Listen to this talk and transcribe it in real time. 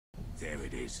There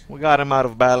it is. We got him out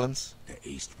of balance. The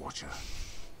East Watcher.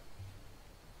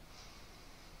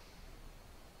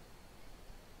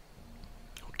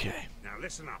 Okay. Now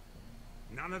listen up.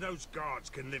 None of those guards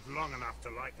can live long enough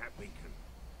to light that beacon.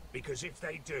 Because if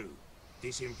they do,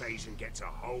 this invasion gets a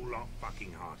whole lot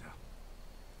fucking harder.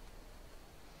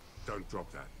 Don't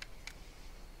drop that.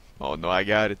 Oh no, I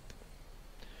got it.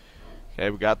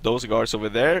 Okay, we got those guards over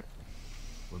there.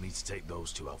 We'll need to take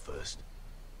those two out first.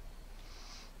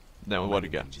 Then what do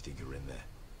you got? Do you think are in there?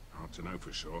 Hard to know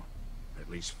for sure.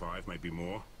 At least 5, maybe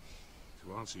more.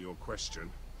 To answer your question,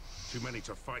 too many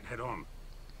to fight head on.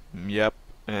 Yep,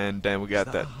 and then we got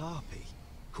Is that. a harpy?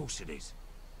 Of course it is.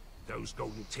 Those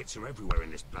golden tits are everywhere in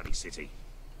this bloody city.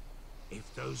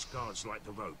 If those guards light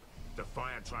the rope, the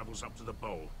fire travels up to the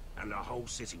bowl, and the whole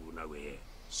city will know we're here.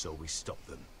 So we stop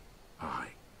them. Aye.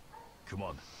 Come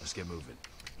on, let's get moving.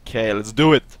 Okay, let's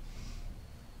do it.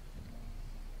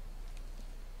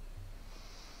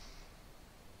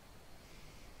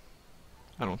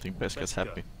 I don't think Beska's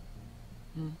happy.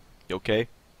 You okay?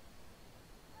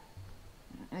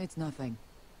 It's nothing.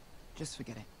 Just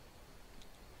forget it.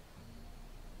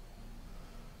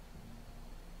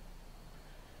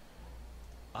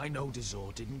 I know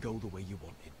Dazor didn't go the way you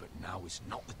wanted, but now is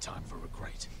not the time for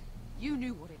regret. You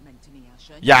knew what it meant to me,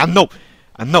 Asher. Yeah, I know.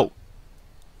 I know.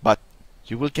 But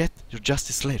you will get your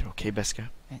justice later, okay, Beska?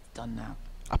 It's done now.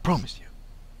 I promise you.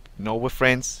 You know, we're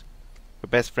friends. We're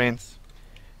best friends.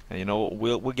 And you know,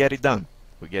 we'll get it done.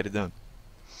 We'll get it done.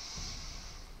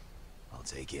 I'll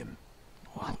take him.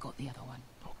 Oh, I've got the other one.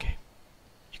 Okay.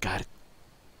 You got it.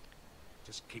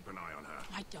 Just keep an eye on her.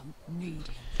 I don't need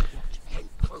him to watch me.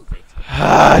 Prove it.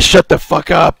 Ah, shut the fuck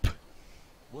up.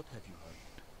 What have you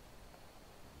heard?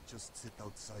 Just sit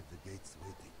outside the gates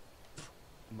waiting.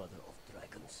 Mother of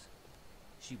dragons.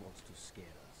 She wants to scare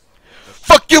us.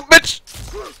 Fuck you, bitch!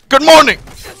 Good morning!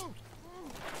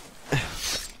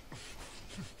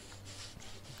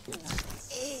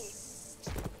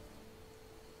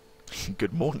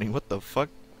 Good morning, what the fuck?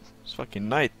 It's fucking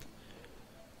night.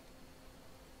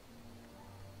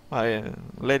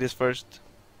 Ladies first.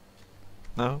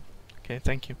 No? Okay,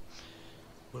 thank you.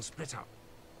 We'll split up.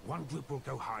 One group will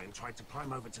go high and try to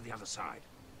climb over to the other side.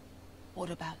 What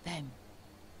about them?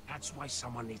 That's why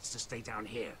someone needs to stay down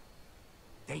here.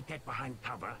 They get behind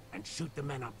cover and shoot the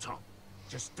men up top.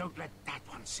 Just don't let that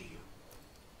one see you.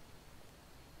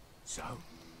 So,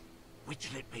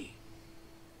 which'll it be?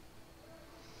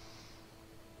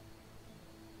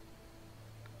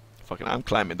 Fucking, I'm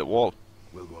climbing the wall.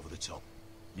 We'll go over the top.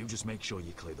 You just make sure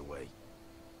you clear the way.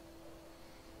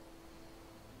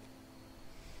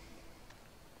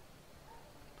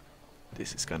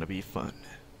 This is gonna be fun.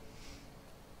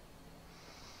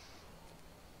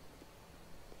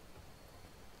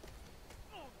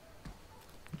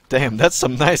 Damn, that's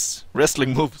some nice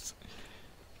wrestling moves.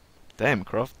 Damn,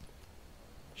 Croft.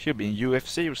 Should be in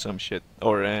UFC or some shit.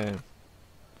 Or, Okay,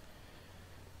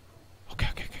 okay,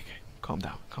 okay, okay. Calm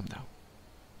down, calm down.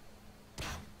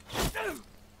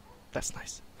 That's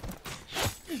nice.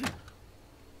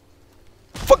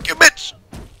 Fuck you, bitch!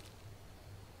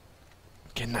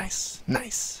 Okay, nice,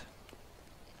 nice.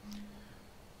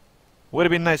 Would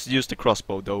have been nice to use the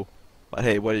crossbow, though. But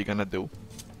hey, what are you gonna do?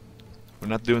 We're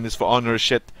not doing this for honor or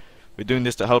shit. We're doing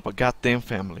this to help a goddamn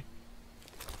family.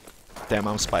 Damn,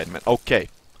 I'm Spider-Man. Okay,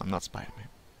 I'm not Spider-Man.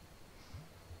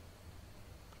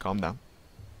 Calm down.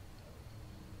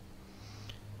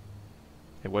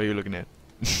 Hey, what are you looking at?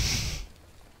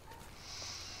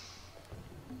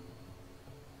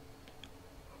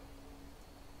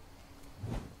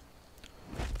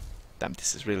 Damn,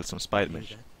 this is really some Spider-Man.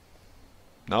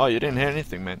 No, you didn't hear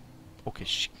anything, man. Okay,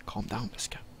 shh, calm down,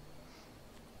 Beska.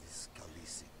 This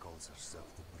Khaleesi calls herself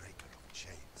the breaker of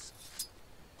chains.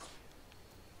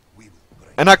 We will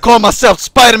break. And I call myself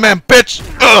Spider-Man, bitch!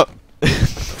 Ugh!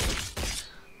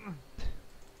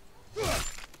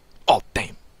 Oh,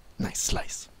 damn. Nice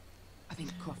slice. I think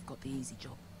Croft got the easy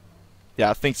job. Yeah,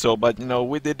 I think so, but you know,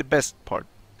 we did the best part.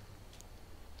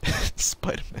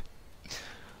 Spider-Man.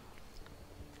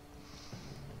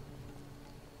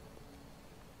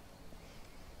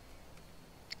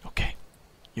 Okay,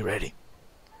 you ready?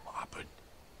 What happened?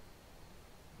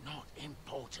 Not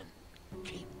important.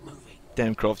 Keep moving.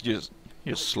 Damn, Croft,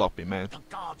 you're sloppy, man. The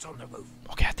guards on the roof.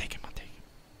 Okay, I take him, I take him.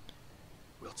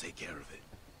 We'll take care of it.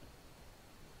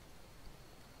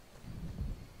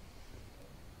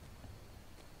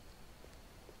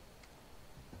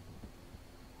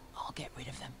 I'll get rid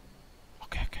of them.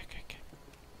 Okay, okay, okay, okay.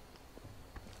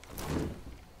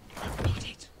 Got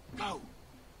it. Go.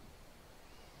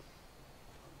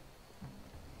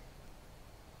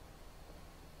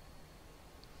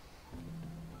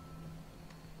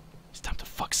 It's time to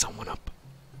fuck someone up.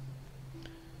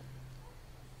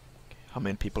 Okay, how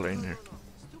many people are in here?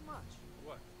 It's too much.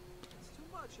 What? It's too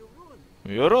much. You'll ruin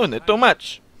it. You ruined it too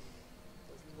much.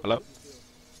 Hello? You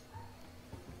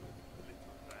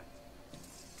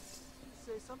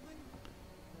say something?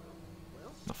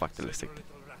 Well, No, fuck the listing.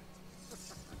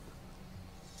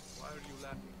 why are you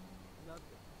laughing? Nothing.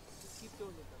 Just keep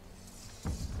doing it.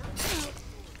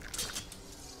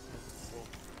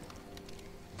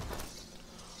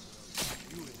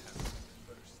 You inhabit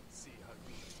first. See how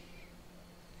you.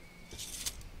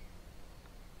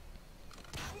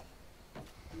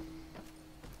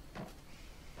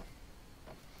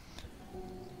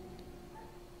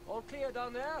 All clear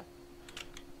down there?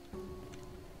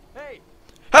 Hey!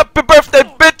 Happy birthday,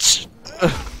 bitch!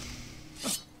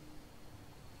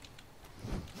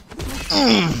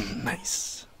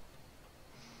 Nice.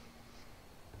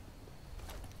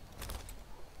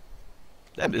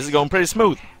 Damn, this is going pretty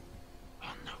smooth.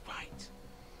 On the right.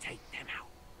 Take them out,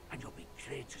 and you'll be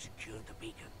clear to secure the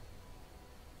beacon.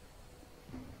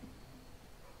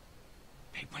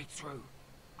 They break through.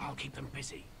 I'll keep them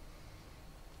busy.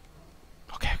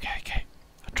 Okay.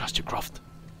 I trust you, Croft.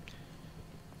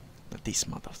 But these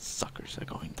mother suckers are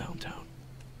going downtown.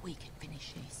 We can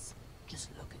finish this. Just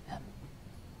look at them.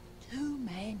 2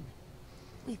 men.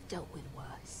 We've dealt with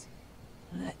worse.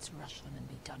 Let's rush them and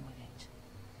be done with it.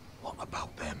 What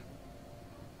about them?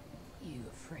 You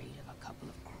afraid of a couple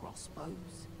of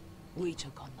crossbows? We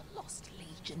took on the Lost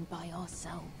Legion by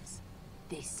ourselves.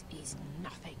 This is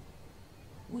nothing.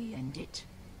 We end it.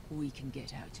 We can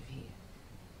get out of here.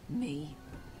 Me,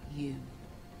 you,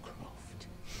 Croft.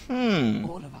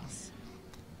 All of us.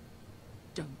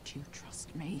 Don't you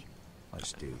trust me?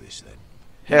 Let's do this then.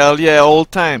 Hell yeah,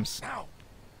 old times. Now!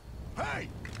 Hey!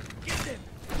 Get them!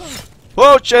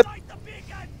 Oh shit! Light the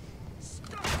beacon!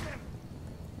 Stop them!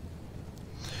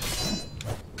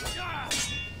 Ah!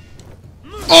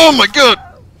 Oh my god!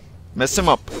 Mess him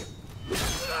up.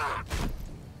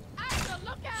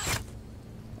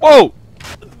 Whoa!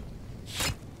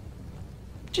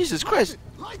 Jesus Christ!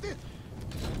 Light it!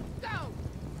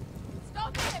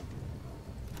 Stop him!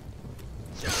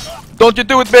 Don't you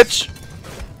do it, bitch!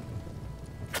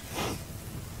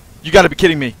 You gotta be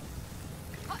kidding me.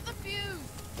 Cut the fuse!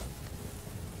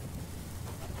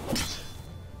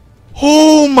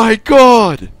 Oh my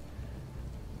god!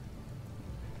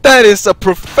 That is a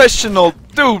professional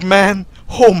dude, man!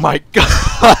 Oh my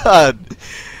god!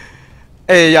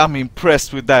 Hey, I'm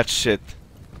impressed with that shit.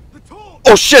 The torch!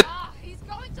 Oh shit! Ah, he's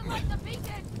going to light the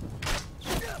beacon!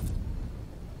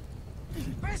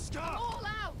 Beskar! All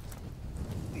out!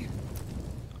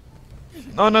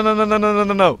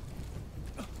 No.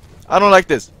 I don't like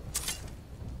this.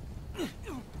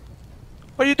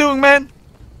 What are you doing, man?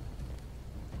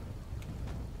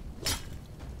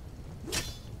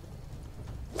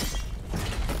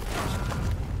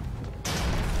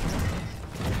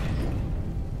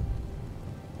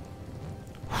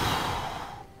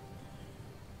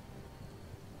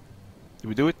 Did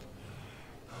we do it?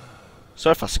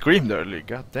 Sorry if I screamed earlier.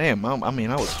 God damn. I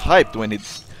mean, I was hyped when it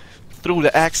threw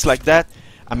the axe like that.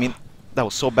 I mean, that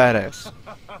was so badass.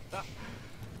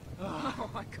 Oh,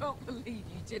 I can't believe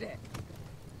you did it.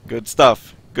 Good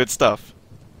stuff. Good stuff.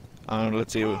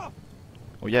 Let's see. Oh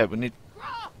yeah, we need.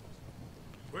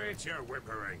 Quit your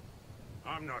whimpering.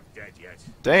 I'm not dead yet.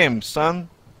 Damn, son.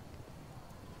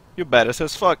 You badass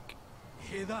as fuck.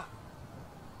 Hear that?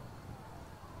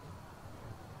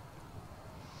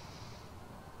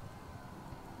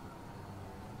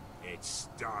 It's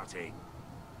starting.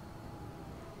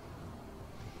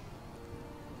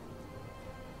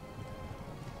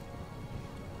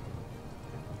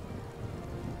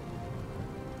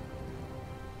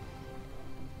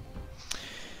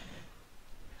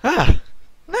 Ah,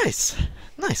 nice.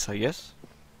 Nice, I guess.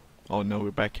 Oh no, we're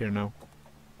back here now.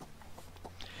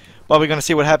 Well, we're gonna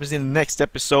see what happens in the next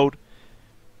episode.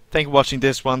 Thank you for watching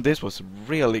this one. This was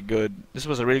really good. This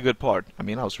was a really good part. I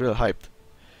mean, I was real hyped.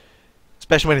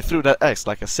 Especially when he threw that axe,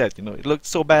 like I said, you know, it looked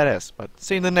so badass. But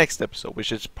see you in the next episode,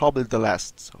 which is probably the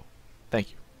last. So,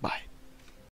 thank you.